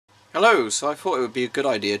Hello, so I thought it would be a good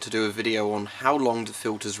idea to do a video on how long do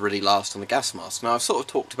filters really last on a gas mask. Now I've sort of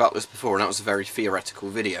talked about this before and that was a very theoretical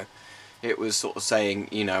video. It was sort of saying,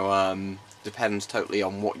 depends totally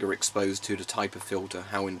on what you're exposed to, the type of filter,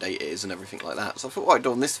 how in date it is and everything like that. So I thought what I'd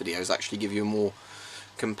do on this video is actually give you a more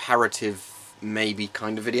comparative, maybe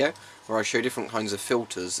kind of video, where I show different kinds of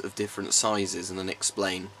filters of different sizes and then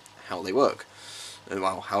explain how they work. And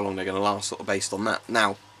well, how long they're going to last sort of based on that.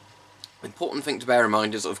 Now, important thing to bear in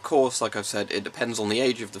mind is, of course, like I've said, it depends on the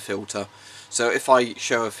age of the filter. So if I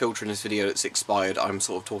show a filter in this video that's expired, I'm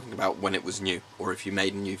sort of talking about when it was new, or if you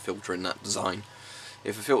made a new filter in that design.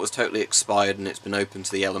 If a filter's totally expired and it's been open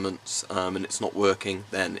to the elements and it's not working,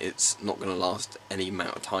 then it's not going to last any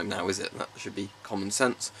amount of time now, is it? That should be common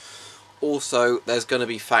sense. Also, there's going to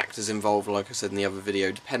be factors involved, like I said in the other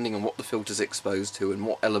video, depending on what the filter's exposed to and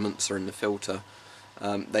what elements are in the filter.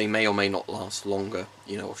 They may or may not last longer,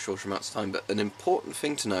 or shorter amounts of time, but an important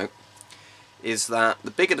thing to note is that the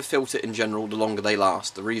bigger the filter in general, the longer they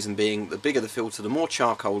last. The reason being, the bigger the filter, the more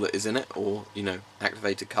charcoal that is in it, or,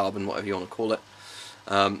 activated carbon, whatever you want to call it.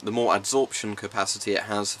 The more adsorption capacity it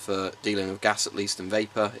has for dealing with gas, at least, and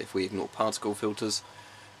vapour, if we ignore particle filters.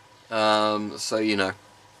 The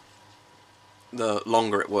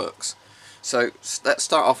longer it works. So let's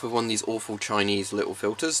start off with one of these awful Chinese little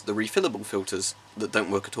filters, the refillable filters that don't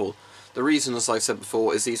work at all. The reason, as I said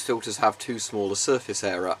before, is these filters have too small a surface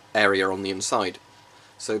area on the inside.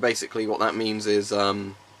 So basically what that means is,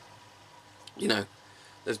 there's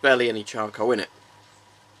barely any charcoal in it.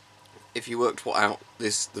 If you worked what out the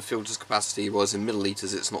filter's capacity was in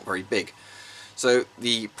millilitres, it's not very big. So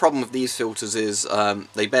the problem with these filters is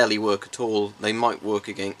they barely work at all. They might work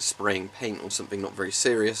against spraying paint or something not very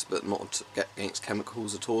serious, but not against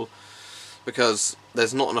chemicals at all, because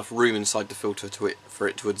there's not enough room inside the filter for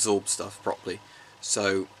it to absorb stuff properly.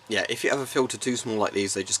 So yeah, if you have a filter too small like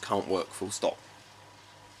these, they just can't work, full stop.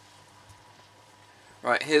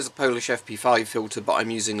 Right, here's a Polish FP5 filter, but I'm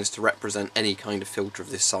using this to represent any kind of filter of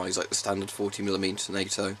this size, like the standard 40mm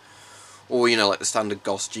NATO, or like the standard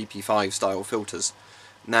GOS GP5 style filters.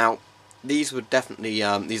 Now, these would definitely,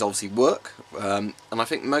 these obviously work, and I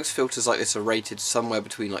think most filters like this are rated somewhere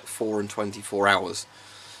between like 4 and 24 hours.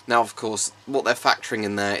 Now, of course, what they're factoring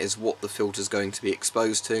in there is what the filter's going to be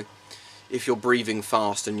exposed to. If you're breathing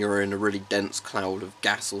fast and you're in a really dense cloud of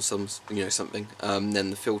gas or something, then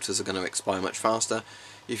the filters are going to expire much faster.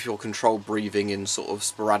 If you're controlled breathing in sort of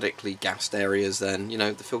sporadically gassed areas, then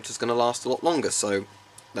the filter's going to last a lot longer. So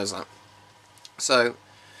there's that. So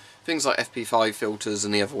things like FP5 filters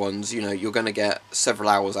and the other ones, you're going to get several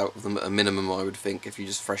hours out of them at a minimum, I would think, if you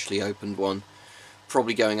just freshly opened one.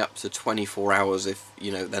 Probably going up to 24 hours if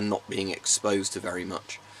they're not being exposed to very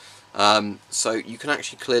much. So you can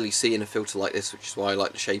actually clearly see in a filter like this, which is why I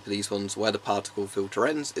like the shape of these ones, where the particle filter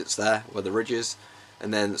ends, it's there, where the ridge is,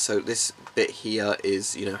 and then so this bit here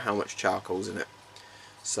is how much charcoal's in it.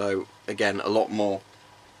 So again, a lot more.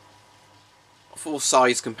 For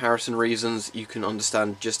size comparison reasons, you can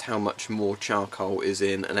understand just how much more charcoal is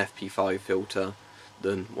in an FP5 filter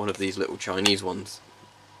than one of these little Chinese ones.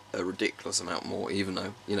 A ridiculous amount more, even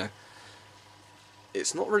though,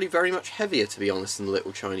 it's not really very much heavier, to be honest, than the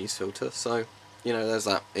little Chinese filter. So, there's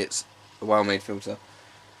that. It's a well-made filter.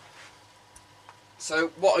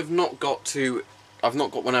 So, what I've not got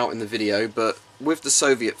one out in the video, but with the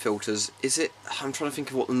Soviet filters, I'm trying to think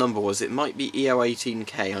of what the number was. It might be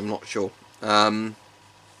EO18K, I'm not sure.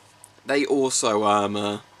 They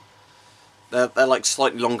also, they're like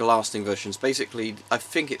slightly longer lasting versions. Basically, I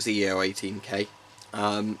think it's the EO18K.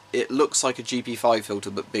 It looks like a GP5 filter,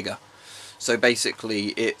 but bigger. So basically,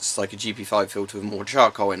 it's like a GP5 filter with more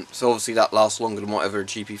charcoal in. So obviously that lasts longer than whatever a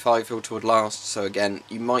GP5 filter would last. So again,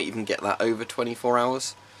 you might even get that over 24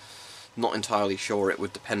 hours. Not entirely sure, it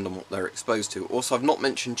would depend on what they're exposed to. Also, I've not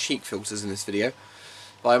mentioned cheek filters in this video,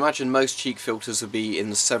 but I imagine most cheek filters would be in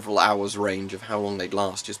the several hours range of how long they'd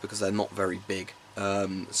last, just because they're not very big.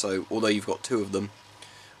 So although you've got two of them,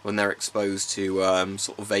 when they're exposed to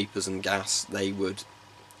sort of vapours and gas, they would,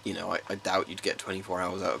 I doubt you'd get 24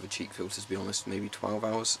 hours out of a cheek filter, to be honest, maybe 12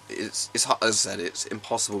 hours. It's as I said, it's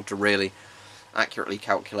impossible to really accurately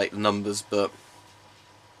calculate the numbers, but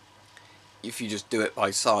if you just do it by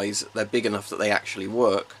size, they're big enough that they actually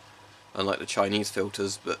work, unlike the Chinese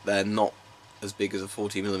filters, but they're not as big as a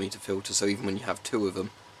 40mm filter, so even when you have two of them,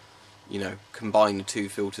 combine the two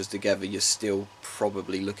filters together, you're still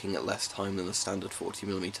probably looking at less time than the standard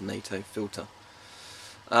 40mm NATO filter.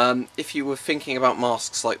 If you were thinking about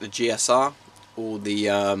masks like the GSR or the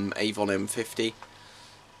Avon M50,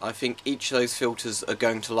 I think each of those filters are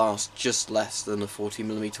going to last just less than a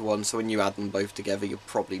 40mm one, so when you add them both together you're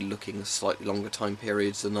probably looking at slightly longer time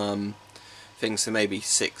periods than things, so maybe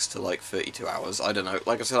 6 to like 32 hours, I don't know.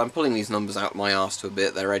 Like I said, I'm pulling these numbers out of my arse to a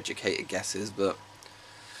bit, they're educated guesses, but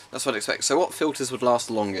that's what I expect. So what filters would last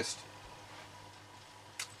the longest?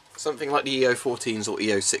 Something like the EO14s or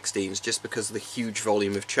EO16s, just because of the huge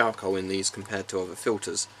volume of charcoal in these compared to other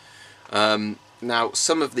filters. Now,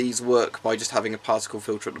 some of these work by just having a particle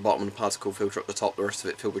filter at the bottom and a particle filter at the top, the rest of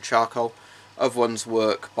it filled with charcoal. Other ones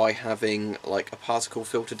work by having like a particle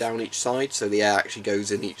filter down each side, so the air actually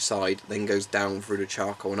goes in each side, then goes down through the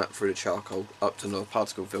charcoal and up through the charcoal, up to another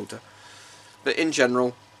particle filter. But in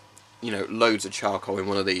general, you know, loads of charcoal in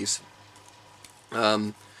one of these.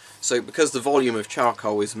 So because the volume of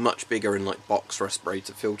charcoal is much bigger in like box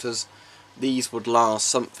respirator filters, these would last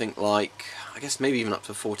something like, I guess maybe even up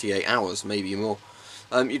to 48 hours, maybe more.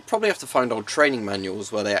 You'd probably have to find old training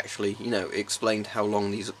manuals where they actually, you know, explained how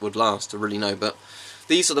long these would last to really know, but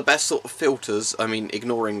these are the best sort of filters. I mean,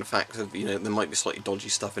 ignoring the fact of, you know, there might be slightly dodgy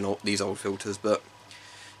stuff in these old filters, but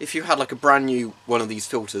if you had like a brand new one of these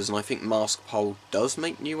filters, and I think Maskpole does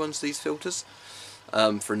make new ones of these filters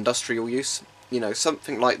for industrial use, you know,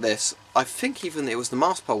 something like this, I think even it was the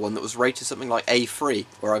Maskpole one that was rated something like A3,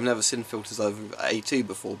 where I've never seen filters over A2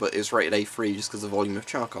 before, but it was rated A3 just because of the volume of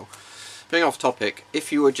charcoal. Being off topic,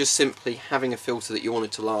 if you were just simply having a filter that you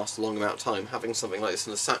wanted to last a long amount of time, having something like this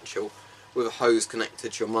in a satchel with a hose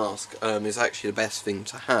connected to your mask is actually the best thing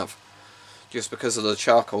to have. Just because of the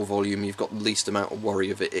charcoal volume, you've got the least amount of worry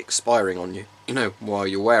of it expiring on you, you know, while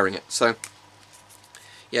you're wearing it. So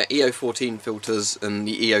yeah, EO14 filters and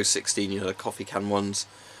the EO16, you know, the coffee can ones,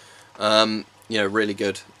 you know, really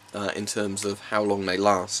good in terms of how long they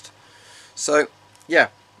last. So yeah,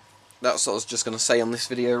 that's what I was just going to say on this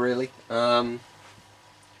video, really. The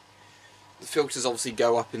filters obviously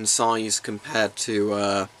go up in size compared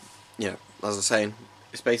to, you know, as I was saying,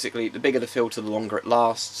 it's basically the bigger the filter, the longer it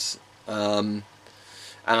lasts. And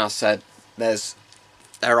as I said,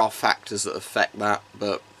 there are factors that affect that,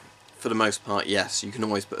 but for the most part, yes, you can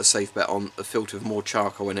always put a safe bet on a filter with more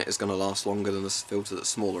charcoal in it is going to last longer than a filter that's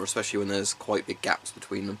smaller, especially when there's quite big gaps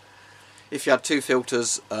between them. If you had two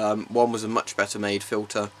filters, one was a much better made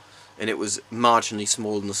filter, and it was marginally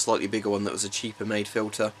smaller than the slightly bigger one that was a cheaper made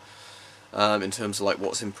filter, in terms of like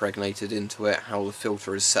what's impregnated into it, how the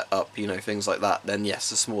filter is set up, you know, things like that, then yes,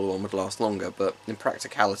 the smaller one would last longer. But in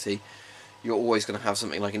practicality, you're always going to have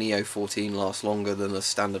something like an EO14 last longer than a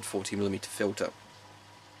standard 40mm filter.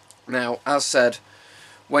 Now, as said,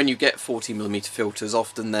 when you get 40mm filters,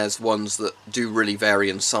 often there's ones that do really vary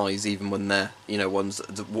in size, even when they're, you know, ones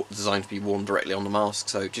that are designed to be worn directly on the mask,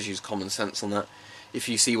 so just use common sense on that. If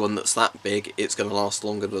you see one that's that big, it's going to last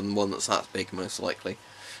longer than one that's that big, most likely.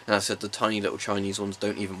 And as I said, the tiny little Chinese ones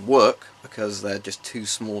don't even work, because they're just too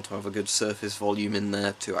small to have a good surface volume in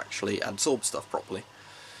there to actually absorb stuff properly.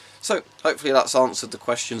 So, hopefully that's answered the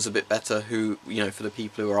questions a bit better, who, you know, for the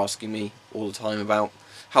people who are asking me all the time about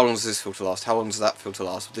how long does this filter last, how long does that filter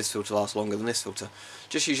last, would this filter last longer than this filter?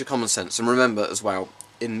 Just use your common sense, and remember as well,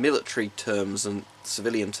 in military terms and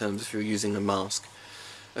civilian terms, if you're using a mask,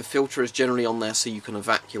 a filter is generally on there so you can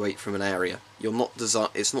evacuate from an area.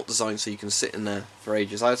 It's not designed so you can sit in there for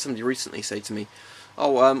ages. I had somebody recently say to me,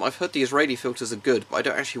 oh, I've heard the Israeli filters are good, but I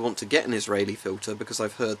don't actually want to get an Israeli filter because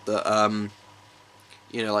I've heard that,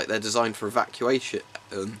 you know, like they're designed for evacuation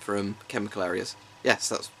from chemical areas. Yes,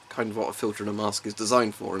 that's kind of what a filter in a mask is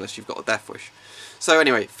designed for, unless you've got a death wish. So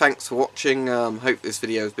anyway, thanks for watching. Hope this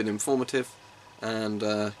video has been informative, and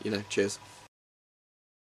you know, cheers.